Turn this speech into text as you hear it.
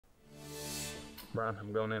Brian,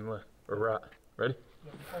 I'm going in left or right. Ready?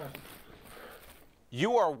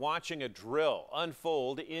 You are watching a drill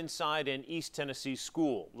unfold inside an East Tennessee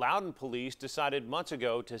school. Loudon Police decided months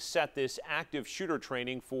ago to set this active shooter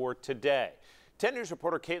training for today. 10 News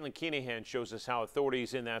reporter Caitlin Keenahan shows us how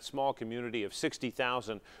authorities in that small community of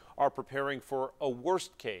 60,000 are preparing for a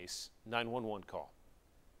worst-case 911 call.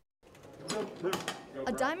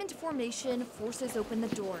 A diamond formation forces open the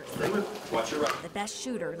doors. Watch your right. The best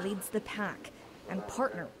shooter leads the pack, and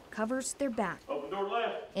partner covers their back. Open door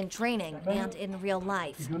left. In training and in real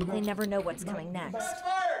life, they never know what's coming next.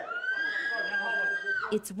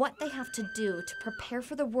 It's what they have to do to prepare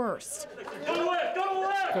for the worst. Go left, go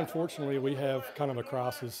left! Unfortunately, we have kind of a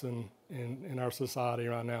crisis in our society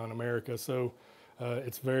right now in America, so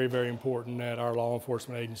it's very, very important that our law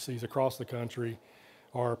enforcement agencies across the country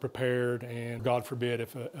are prepared, and God forbid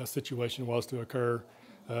if a situation was to occur,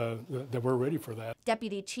 that we're ready for that.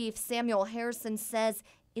 Deputy Chief Samuel Harrison says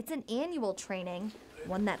it's an annual training,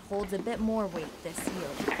 one that holds a bit more weight this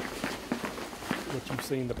year. What you've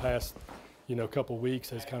seen the past couple of weeks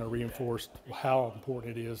has kind of reinforced how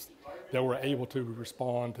important it is that we're able to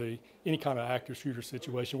respond to any kind of active shooter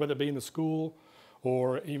situation, whether it be in the school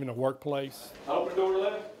or even a workplace. Open door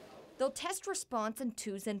left. They'll test response in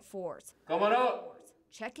 2s and 4s. Coming up.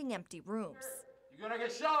 Checking empty rooms. You're gonna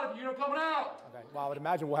get shot if you're coming out. Okay. Well, I would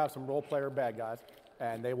imagine we'll have some role player bad guys,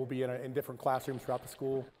 and they will be in different classrooms throughout the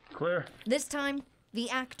school. Clear. This time, the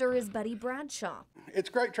actor is Buddy Bradshaw. It's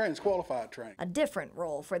great training. It's qualified training. A different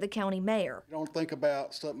role for the county mayor. You don't think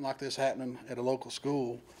about something like this happening at a local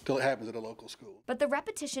school till it happens at a local school. But the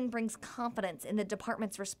repetition brings confidence in the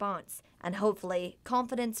department's response, and hopefully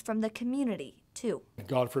confidence from the community, too.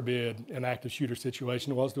 God forbid an active shooter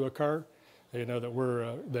situation was to occur, they know that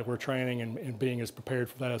we're training and being as prepared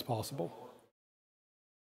for that as possible.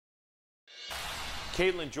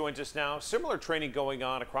 Caitlin joins us now. Similar training going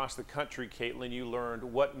on across the country. Caitlin, you learned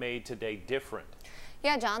what made today different.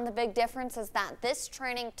 Yeah, John, the big difference is that this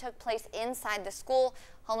training took place inside the school.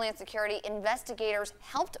 Homeland Security investigators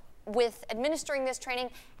helped with administering this training,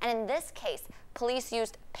 and in this case, police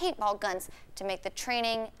used paintball guns to make the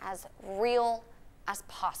training as real as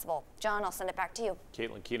possible. John, I'll send it back to you.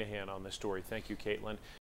 Caitlin Keenahan on this story. Thank you, Caitlin.